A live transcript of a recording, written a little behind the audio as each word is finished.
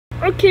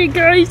Okay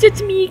guys,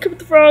 it's me, Kermit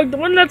the Frog, the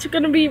one that's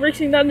gonna be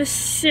racing down this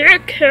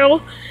sick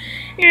hill.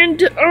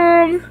 And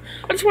I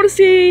just want to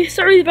say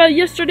sorry about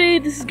yesterday.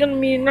 This is gonna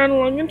be not a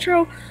long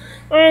intro.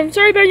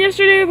 Sorry about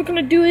yesterday. We're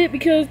gonna do it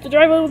because the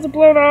driveway was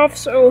blown off.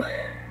 So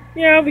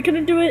yeah, we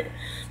couldn't do it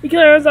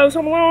because I was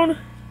home alone.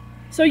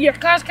 So yeah,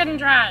 Cars couldn't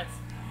drive.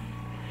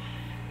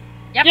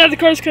 Yep. Yeah, the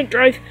cars couldn't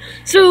drive.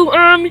 So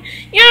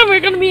yeah,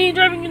 we're gonna be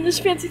driving in this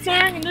fancy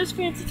thing and this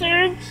fancy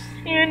thing.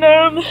 And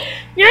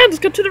yeah, let's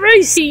go to the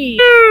race.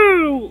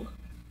 Go!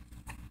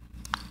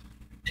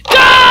 Go!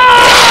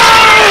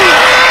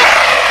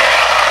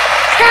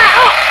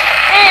 Oh!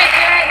 Hey,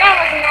 Kermit, that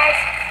wasn't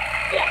nice.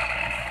 Yeah.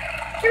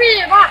 Come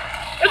here, come on.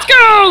 Let's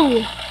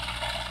go!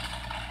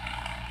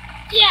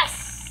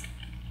 Yes!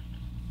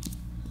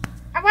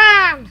 I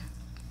won!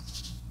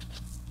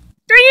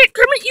 Dang it,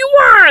 Kermit, you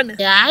won!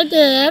 Yeah, I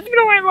did. Even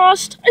though I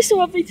lost, I still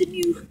have faith in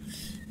you.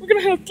 We're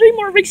gonna have 3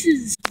 more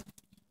races.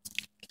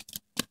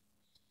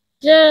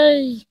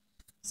 Yay!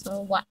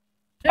 So what?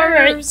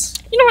 Alright.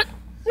 You know what?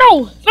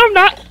 No, I'm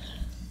not.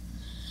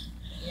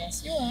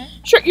 Yes, you are.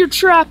 Shut your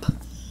trap.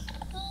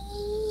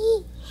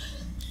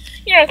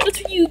 Yeah,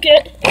 that's what you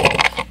get.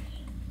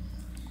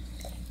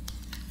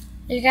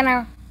 You're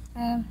gonna,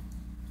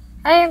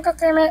 hi, Uncle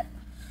Kermit.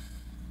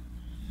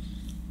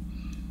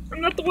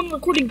 I'm not the one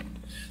recording.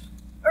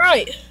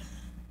 Alright.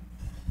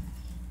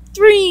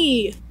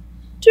 3,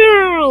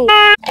 2,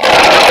 1.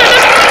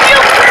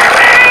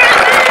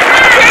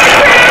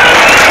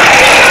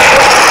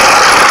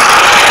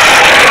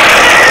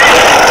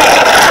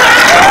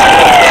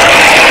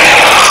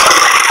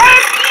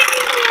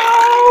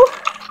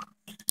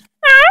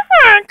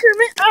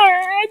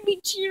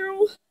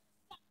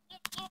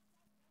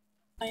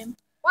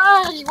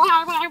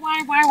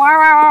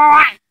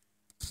 Why?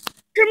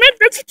 Kermit,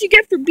 that's what you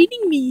get for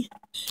beating me.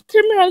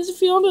 Kermit, how does it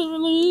feel to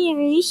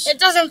lose? It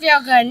doesn't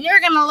feel good. You're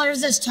gonna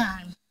lose this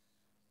time.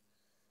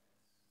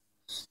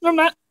 No, I'm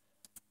not.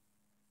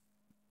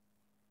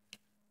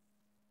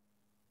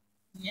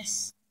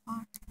 Yes.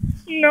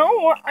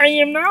 No, I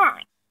am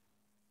not.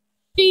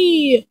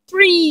 3,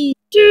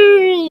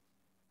 2,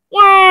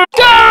 1,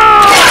 go!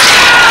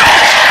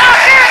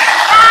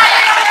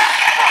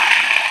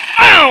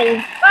 Ow!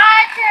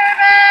 Bye,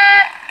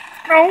 Kermit!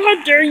 Oh, how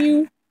dare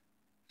you?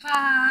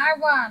 I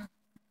won.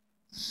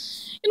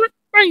 You know what?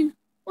 Fine.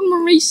 One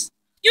more race.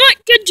 You know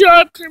what? Good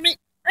job, Kermit.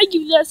 I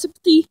give you that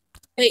sympathy.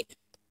 Wait.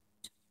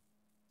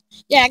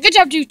 Yeah, good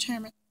job, too,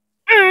 Kermit.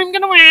 I'm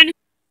gonna win.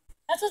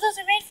 That's what those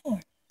are made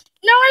for.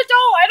 No, I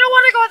don't. I don't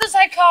want to go with the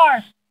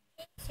sidecar.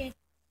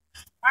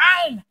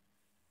 Fine.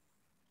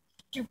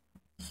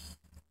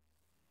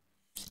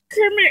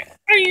 Kermit,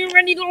 are you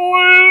ready to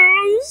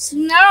lose?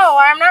 No,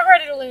 I'm not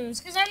ready to lose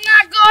because I'm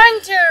not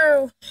going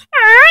to.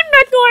 I'm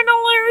not going to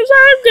lose.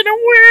 I'm gonna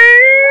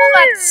win. Well,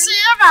 let's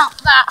see about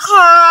that,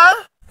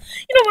 huh?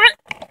 You know what?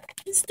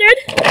 Instead,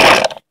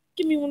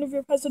 give me one of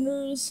your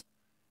passengers.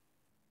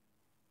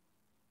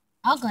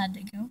 I'll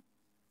gladly go.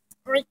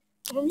 Alright,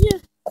 come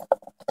here.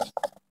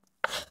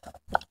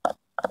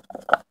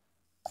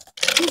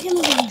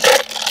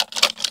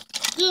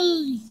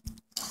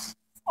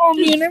 Oh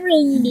man, I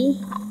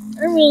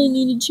really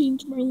need to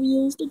change my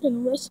wheels. They're kind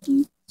of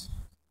rusty.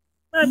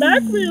 My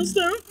back wheels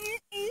though.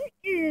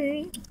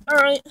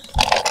 Alright.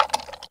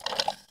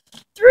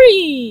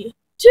 3,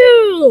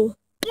 2,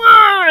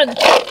 1. Go!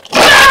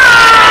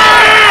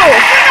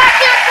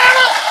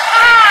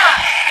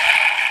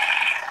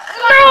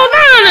 No,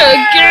 not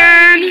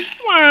again.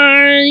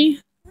 Why?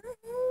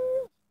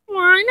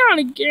 Why not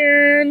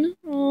again?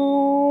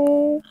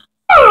 Oh,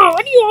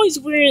 why do you always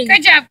win?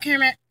 Good job,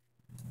 Kermit.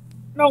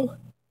 No.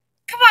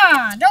 Come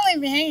on, don't leave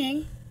me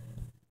hanging.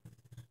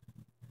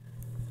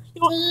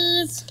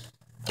 Please.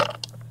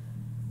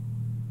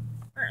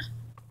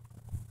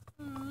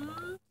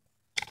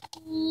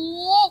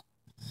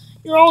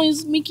 You're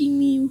always making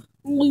me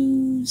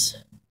lose.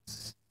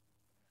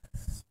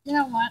 You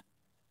know what?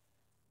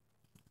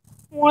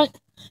 What?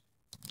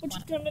 What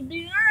you gonna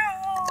do?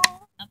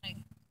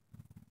 Nothing.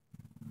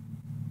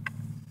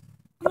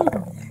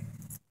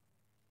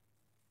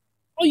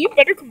 Oh, you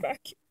better come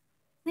back.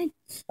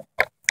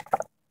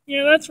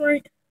 Yeah, that's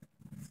right.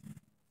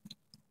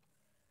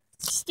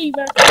 Stay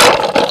back.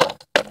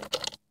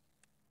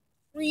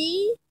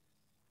 3,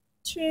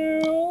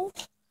 2,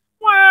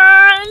 1.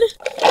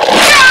 Go!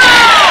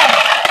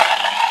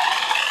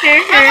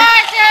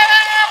 Bye, Kermit.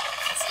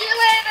 See you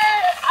later.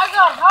 I'll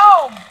go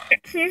home.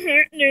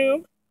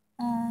 No.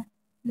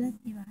 Left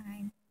you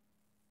behind.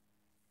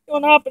 You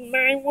wanna hop in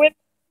my whip?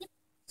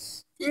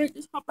 Alright,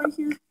 just hop right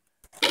here.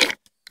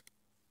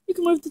 You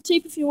can move the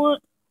tape if you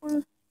want, or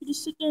you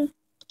just sit there.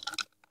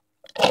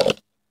 There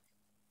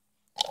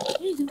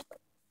you go.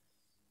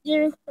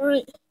 Yeah,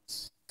 alright.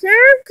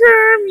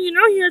 Kerm, you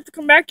know you have to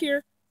come back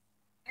here.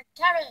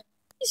 Kermit.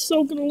 He's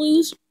so gonna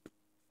lose.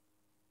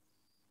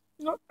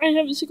 No, I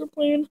have a secret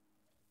plan.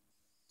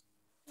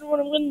 You know what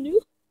I'm gonna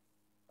do?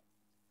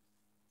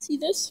 See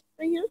this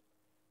right here?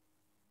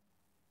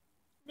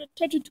 I'm gonna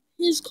attach it to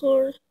his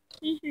car.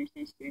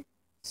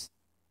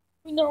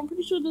 No, I'm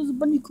pretty sure there's a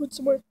bunny cord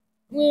somewhere.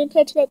 I'm gonna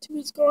attach that to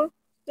his score.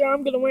 Yeah,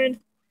 I'm gonna win.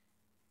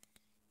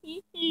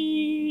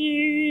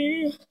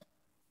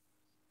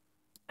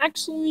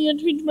 Actually, I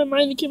changed my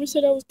mind. The camera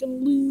said I was gonna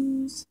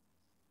lose.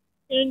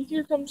 And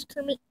here comes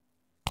Kermit.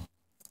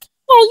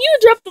 Oh, you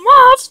dropped them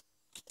off!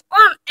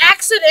 On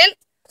accident.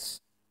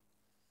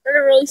 I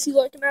didn't really see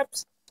like an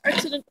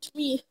accident to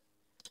me.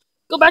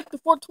 Go back to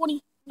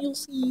 420. You'll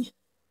see.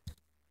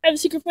 I have a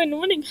secret plan to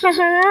winning.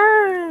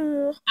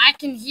 I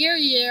can hear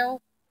you.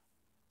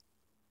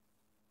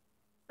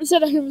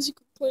 said I have a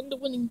secret plan to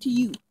winning to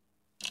you.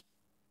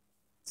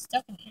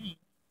 Still can hear you.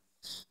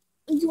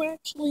 Are you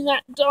actually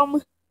that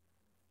dumb?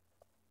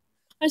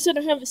 I said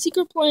I have a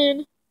secret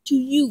plan to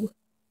you.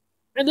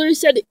 I literally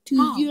said it to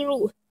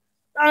you.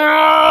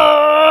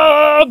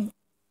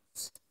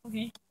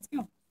 Okay, let's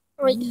go.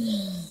 Alright.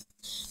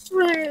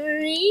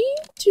 3,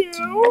 2,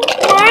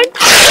 1.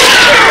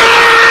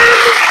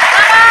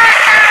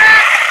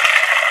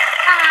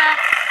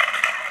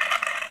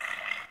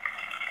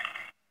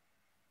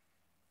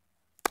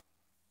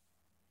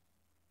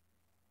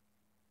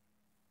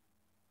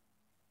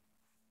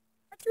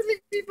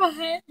 People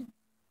ahead.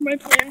 My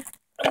plan.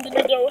 I'm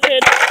gonna go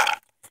ahead.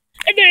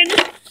 Again.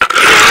 Back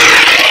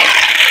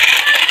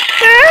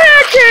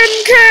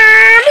and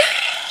come.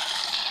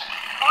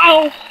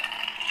 Oh.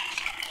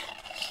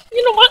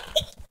 You know what?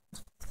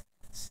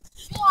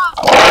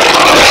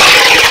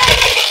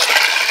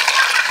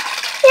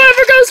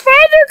 Whoever goes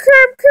farther,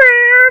 Kerm.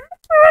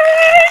 I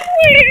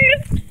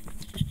win.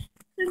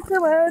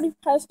 Kerm, I already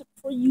passed it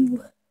for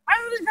you. I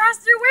already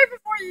passed it way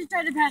before you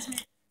tried to pass me.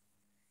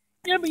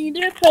 Yeah, but you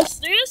didn't pass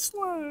this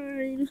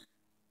line.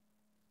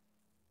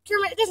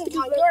 Kermit, it doesn't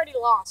count. You already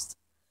lost.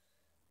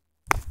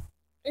 I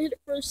hit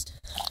it first.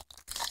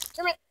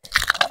 Kermit.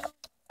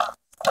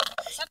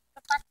 Shut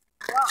the fuck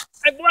up.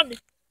 I won.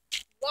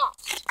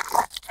 Lost.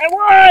 I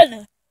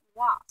won.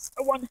 Lost.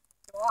 I won. You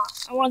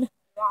lost. I won.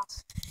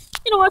 Lost.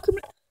 You know what,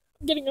 Kermit?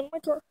 I'm getting in my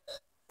car.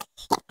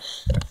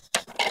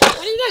 What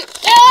are you doing?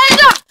 Hey,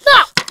 no! No!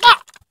 No!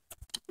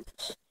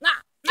 No!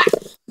 No!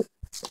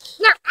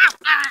 No! Ow!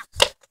 Ow!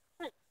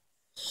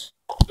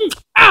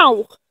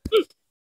 Ow!